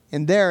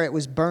 and there it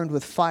was burned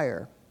with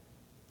fire.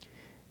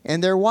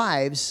 And their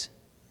wives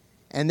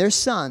and their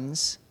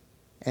sons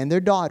and their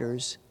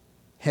daughters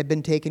had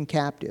been taken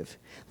captive.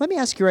 Let me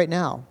ask you right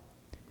now,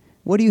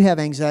 what do you have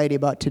anxiety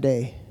about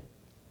today?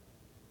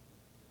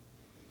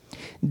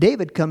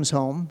 David comes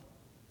home.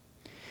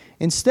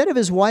 Instead of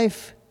his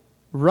wife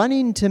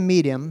running to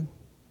meet him,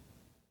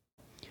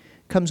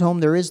 comes home,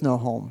 there is no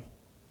home.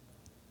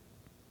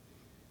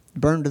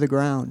 Burned to the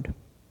ground.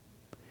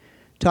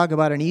 Talk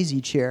about an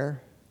easy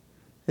chair.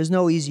 There's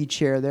no easy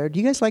chair there. Do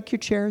you guys like your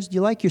chairs? Do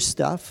you like your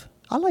stuff?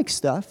 I like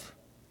stuff.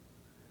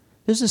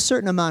 There's a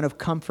certain amount of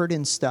comfort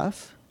in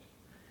stuff.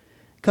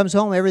 Comes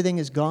home, everything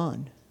is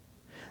gone.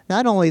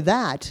 Not only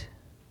that,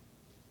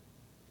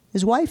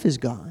 his wife is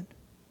gone.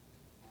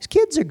 His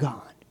kids are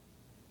gone.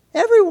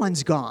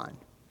 Everyone's gone.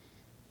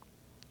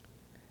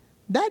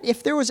 That,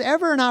 if there was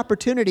ever an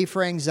opportunity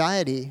for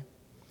anxiety,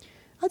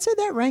 I'd say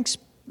that ranks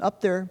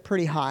up there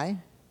pretty high.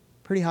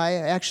 Pretty high.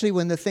 Actually,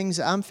 when the things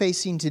I'm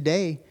facing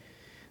today,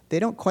 they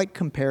don't quite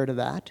compare to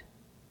that.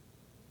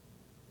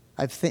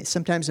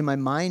 Sometimes in my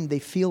mind they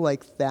feel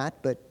like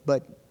that,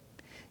 but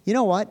you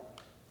know what?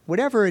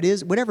 Whatever it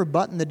is, whatever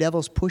button the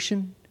devil's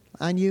pushing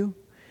on you,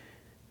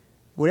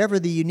 whatever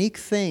the unique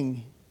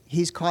thing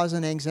he's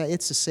causing anxiety,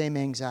 it's the same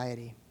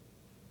anxiety.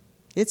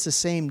 It's the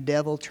same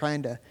devil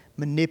trying to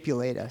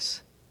manipulate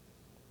us.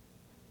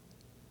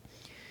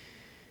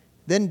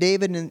 Then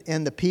David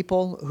and the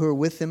people who are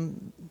with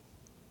him,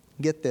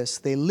 get this,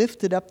 they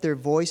lifted up their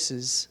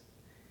voices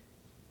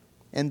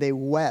and they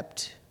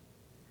wept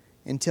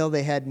until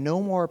they had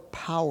no more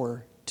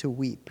power to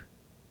weep.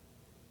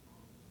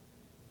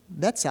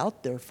 That's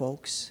out there,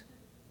 folks.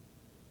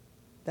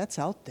 That's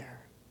out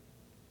there.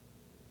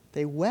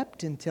 They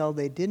wept until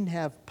they didn't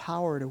have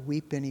power to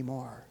weep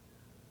anymore.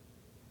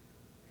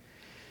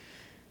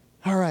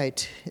 All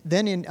right,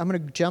 then I'm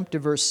going to jump to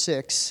verse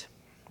 6.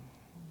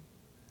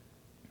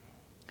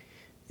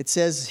 It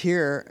says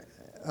here,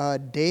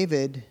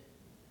 David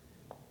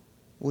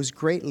was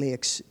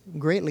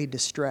greatly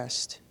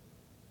distressed.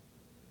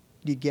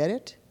 Do you get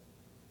it?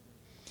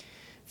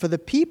 For the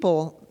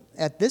people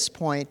at this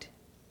point,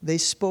 they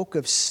spoke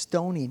of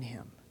stoning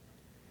him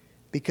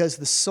because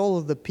the soul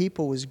of the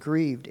people was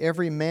grieved,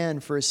 every man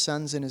for his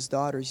sons and his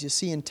daughters. You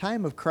see, in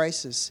time of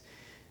crisis,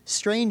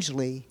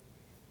 strangely,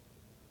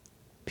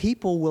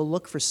 people will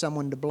look for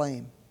someone to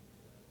blame.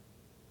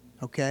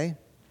 Okay?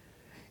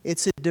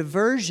 It's a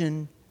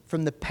diversion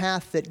from the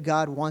path that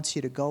God wants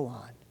you to go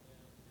on.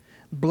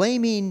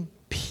 Blaming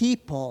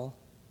people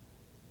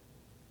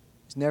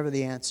is never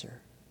the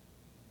answer.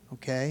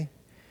 Okay?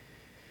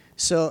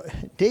 So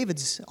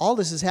all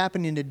this is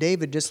happening to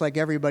David just like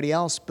everybody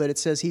else, but it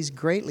says he's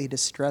greatly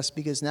distressed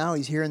because now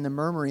he's hearing the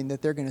murmuring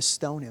that they're going to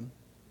stone him.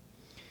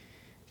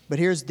 But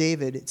here's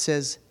David. It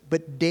says,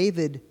 but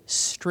David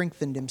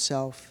strengthened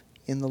himself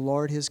in the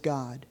Lord his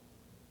God.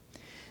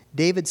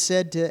 David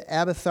said to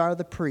Abiathar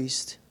the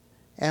priest,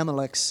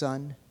 Amalek's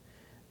son,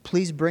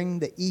 please bring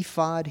the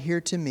ephod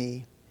here to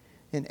me.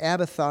 And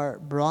Abiathar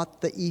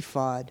brought the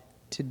ephod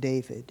to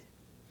David.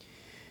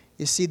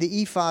 You see,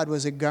 the ephod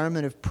was a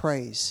garment of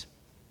praise.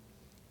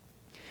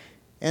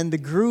 And the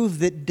groove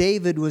that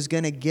David was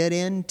going to get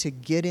in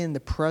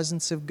the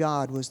presence of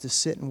God was to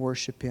sit and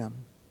worship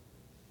him.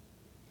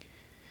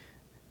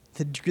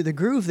 The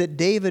groove that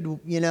David,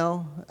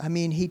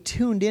 he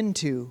tuned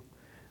into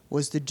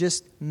was to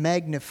just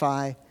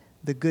magnify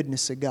the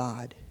goodness of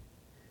God.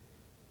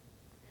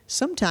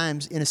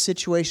 Sometimes in a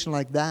situation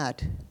like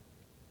that,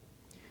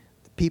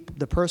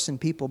 the person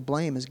people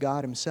blame is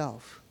God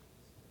himself.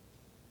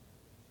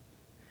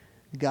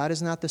 God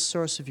is not the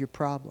source of your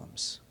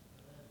problems.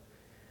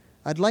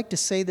 I'd like to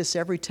say this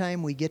every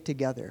time we get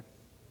together.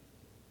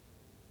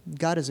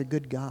 God is a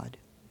good God.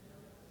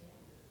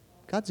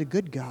 God's a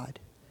good God.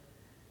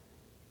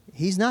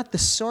 He's not the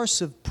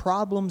source of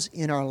problems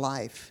in our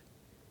life.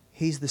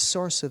 He's the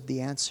source of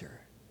the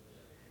answer.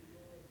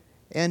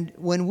 And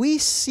when we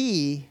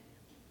see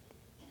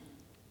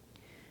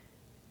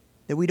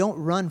that we don't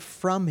run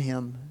from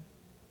Him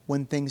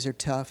when things are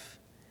tough,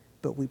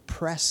 but we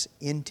press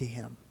into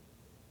Him.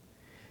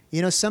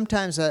 You know,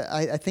 sometimes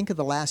I think of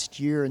the last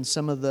year and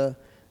some of the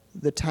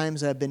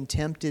times I've been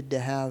tempted to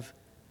have,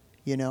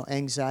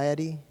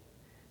 anxiety,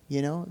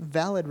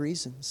 valid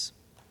reasons.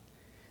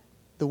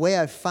 The way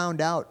I've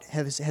found out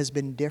has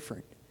been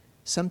different.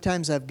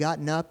 Sometimes I've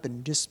gotten up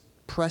and just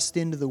pressed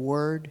into the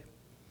Word.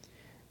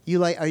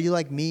 Are you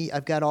like me?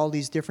 I've got all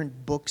these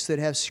different books that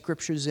have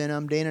scriptures in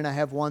them. Dana and I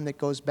have one that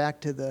goes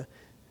back to the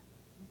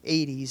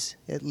 80s,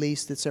 at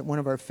least. It's one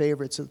of our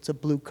favorites. It's a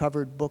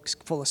blue-covered book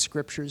full of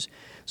scriptures.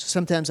 So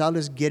sometimes I'll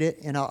just get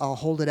it and I'll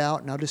hold it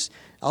out and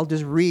I'll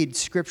just read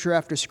scripture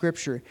after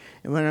scripture.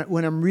 And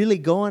when I'm really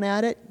going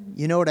at it,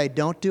 you know what I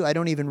don't do? I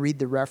don't even read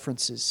the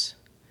references.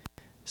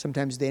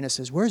 Sometimes Dana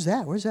says, where's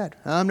that? Where's that?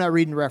 I'm not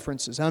reading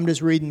references. I'm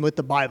just reading what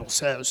the Bible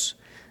says.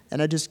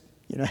 And I just,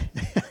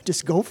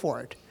 just go for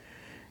it.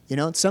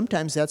 And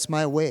sometimes that's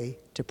my way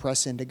to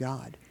press into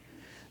God.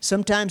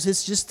 Sometimes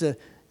it's just to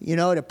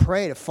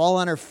pray, to fall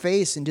on our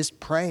face and just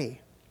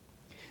pray.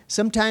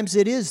 Sometimes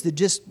it is to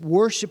just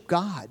worship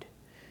God.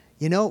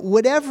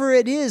 Whatever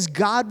it is,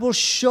 God will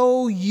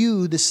show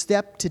you the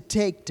step to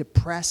take to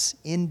press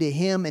into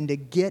Him and to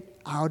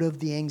get out of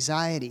the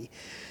anxiety.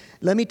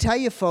 Let me tell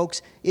you,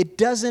 folks, it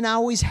doesn't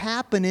always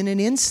happen in an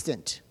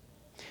instant.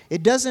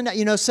 It doesn't,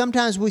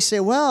 sometimes we say,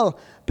 well,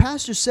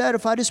 Pastor said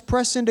if I just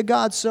press into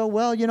God,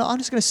 I'm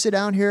just going to sit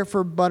down here for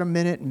about a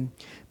minute and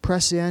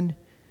press in.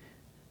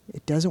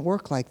 It doesn't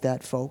work like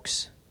that,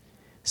 folks.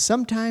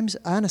 Sometimes,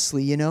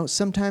 honestly,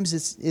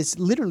 sometimes it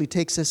literally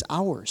takes us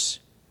hours.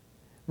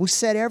 We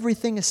set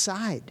everything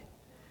aside.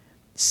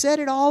 Set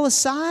it all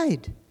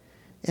aside.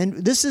 And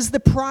this is the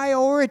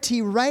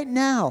priority right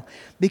now.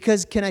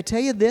 Because can I tell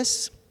you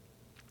this?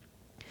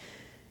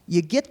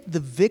 You get the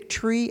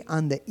victory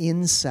on the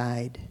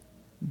inside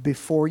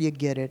before you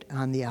get it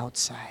on the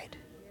outside.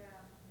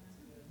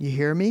 You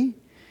hear me?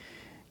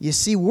 You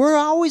see, we're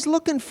always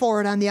looking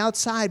for it on the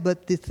outside,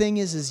 but the thing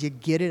is you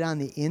get it on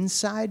the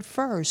inside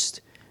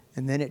first,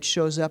 and then it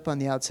shows up on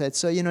the outside.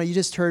 So, you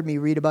just heard me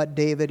read about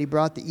David. He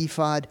brought the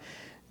ephod.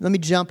 Let me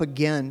jump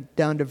again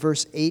down to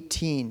verse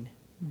 18.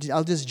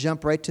 I'll just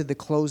jump right to the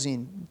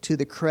closing, to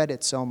the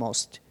credits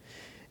almost.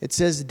 It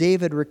says,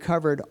 David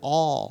recovered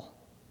all.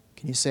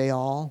 Can you say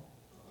all?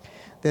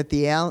 That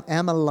the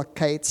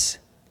Amalekites,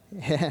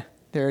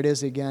 there it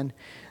is again,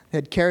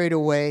 had carried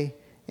away,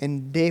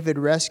 and David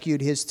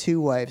rescued his 2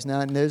 wives.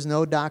 Now, and there's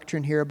no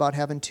doctrine here about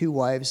having 2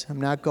 wives.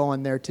 I'm not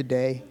going there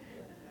today.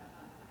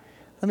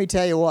 Let me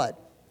tell you what.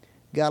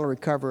 God will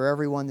recover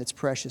everyone that's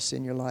precious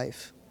in your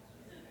life.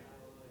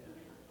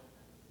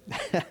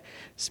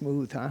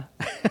 Smooth, huh?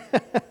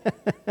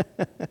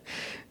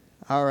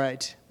 All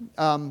right.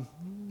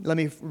 Let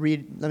me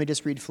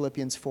just read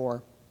Philippians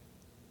 4:7.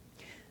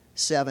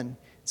 It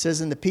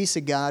says, "And the peace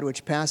of God,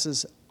 which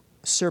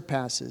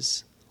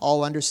surpasses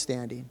all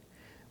understanding,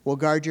 will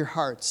guard your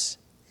hearts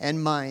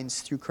and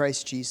minds through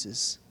Christ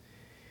Jesus."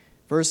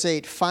 Verse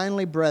 8,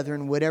 "Finally,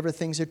 brethren, whatever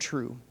things are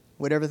true,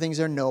 whatever things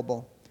are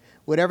noble,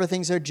 whatever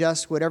things are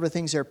just, whatever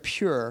things are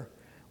pure,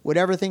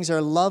 whatever things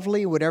are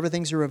lovely, whatever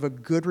things are of a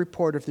good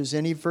report, if there's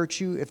any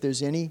virtue, if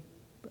there's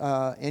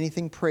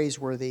anything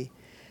praiseworthy,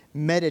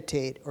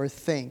 meditate or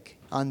think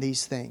on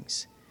these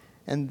things.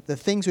 And the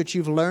things which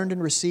you've learned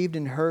and received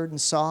and heard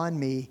and saw in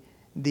me,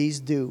 these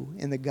do,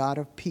 and the God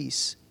of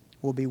peace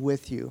will be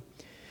with you."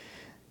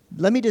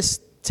 Let me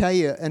just tell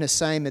you an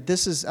assignment.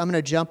 I'm going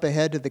to jump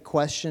ahead to the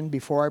question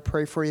before I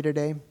pray for you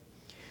today.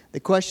 The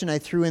question I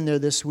threw in there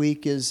this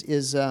week is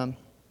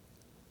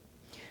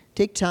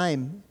take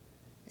time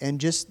and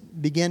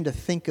just begin to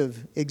think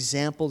of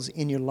examples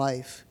in your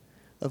life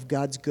of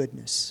God's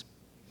goodness.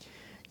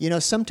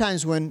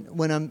 Sometimes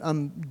when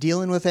I'm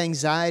dealing with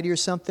anxiety or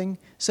something,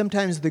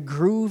 sometimes the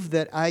groove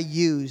that I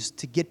use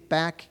to get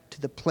back to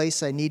the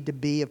place I need to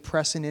be of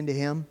pressing into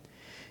Him,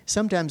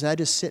 sometimes I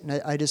just sit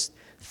and I just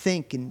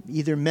think, and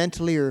either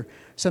mentally or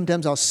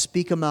sometimes I'll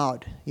speak them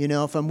out.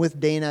 If I'm with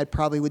Dana, I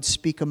probably would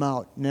speak them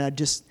out. And I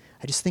just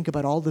think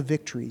about all the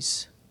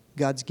victories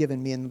God's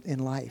given me in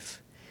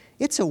life.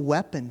 It's a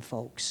weapon,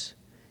 folks.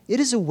 It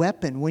is a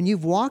weapon. When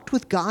you've walked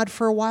with God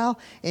for a while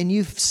and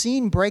you've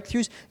seen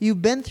breakthroughs,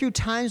 you've been through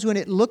times when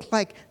it looked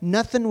like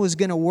nothing was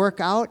going to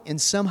work out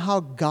and somehow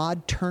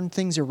God turned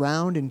things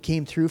around and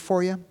came through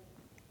for you.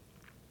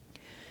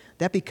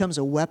 That becomes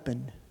a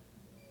weapon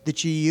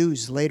that you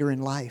use later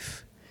in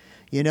life.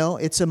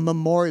 It's a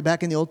memorial.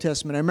 Back in the Old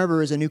Testament, I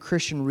remember as a new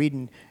Christian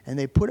reading, and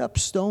they put up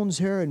stones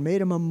here and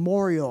made a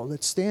memorial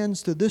that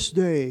stands to this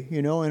day,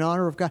 in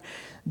honor of God.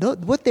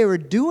 What they were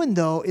doing,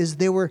 though, is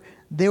they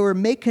were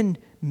making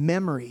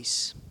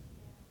memories.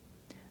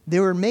 They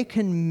were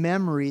making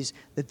memories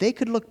that they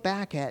could look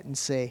back at and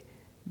say,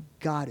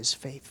 God is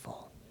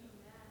faithful.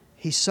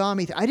 He saw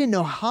me. I didn't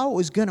know how it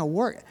was going to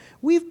work.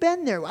 We've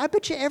been there. I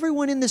bet you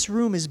everyone in this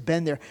room has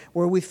been there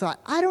where we thought,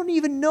 I don't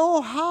even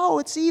know how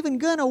it's even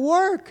going to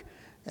work.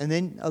 And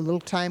then a little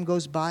time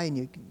goes by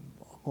and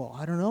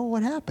I don't know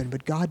what happened,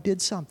 but God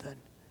did something.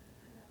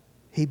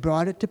 He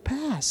brought it to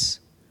pass.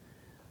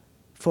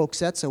 Folks,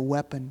 that's a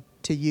weapon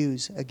to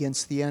use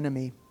against the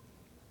enemy.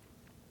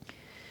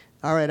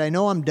 All right, I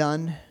know I'm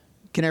done.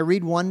 Can I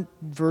read one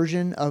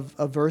version of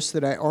a verse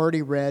that I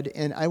already read,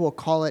 and I will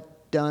call it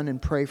done and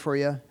pray for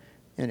you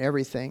and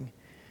everything.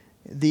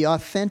 The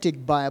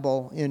authentic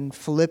Bible in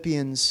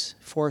Philippians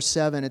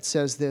 4:7, it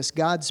says this,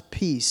 "God's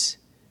peace,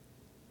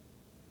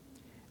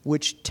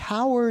 which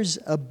towers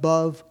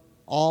above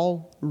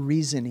all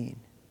reasoning."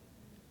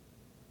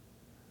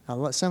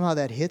 Now, somehow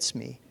that hits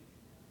me.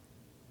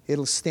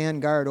 It'll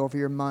stand guard over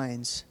your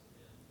minds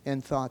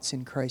and thoughts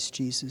in Christ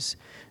Jesus.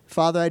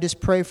 Father, I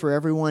just pray for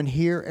everyone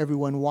here,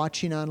 everyone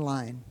watching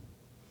online.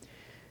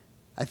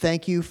 I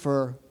thank you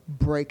for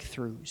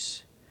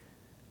breakthroughs.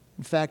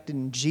 In fact,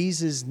 in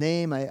Jesus'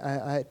 name,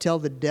 I tell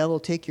the devil,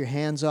 take your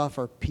hands off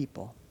our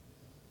people.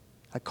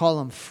 I call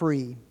them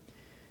free.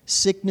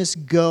 Sickness,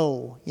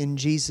 go in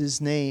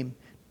Jesus' name.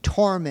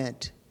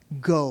 Torment,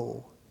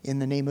 go in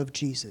the name of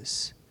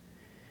Jesus.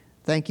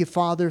 Thank you,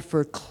 Father,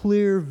 for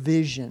clear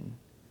vision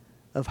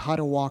of how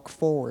to walk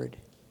forward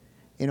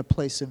in a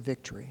place of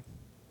victory.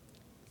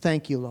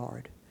 Thank you,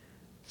 Lord.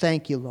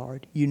 Thank you,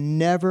 Lord. You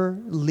never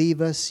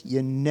leave us.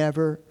 You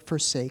never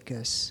forsake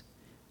us.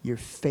 You're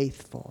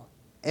faithful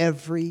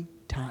every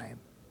time.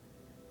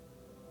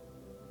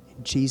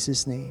 In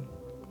Jesus' name,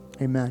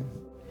 amen.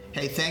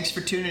 Hey, thanks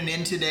for tuning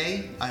in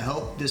today. I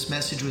hope this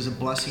message was a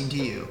blessing to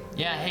you.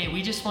 Yeah, hey,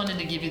 we just wanted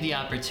to give you the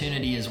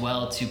opportunity as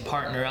well to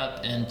partner up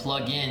and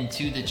plug in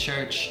to the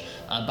church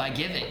by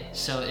giving.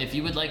 So if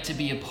you would like to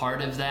be a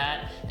part of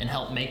that and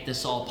help make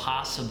this all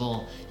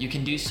possible, you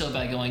can do so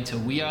by going to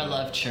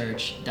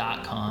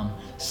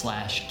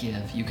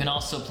wearelovechurch.com/give. You can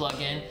also plug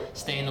in,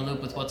 stay in the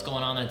loop with what's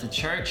going on at the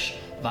church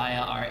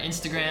via our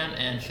Instagram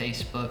and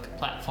Facebook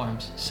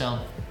platforms. So,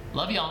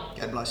 love y'all.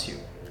 God bless you.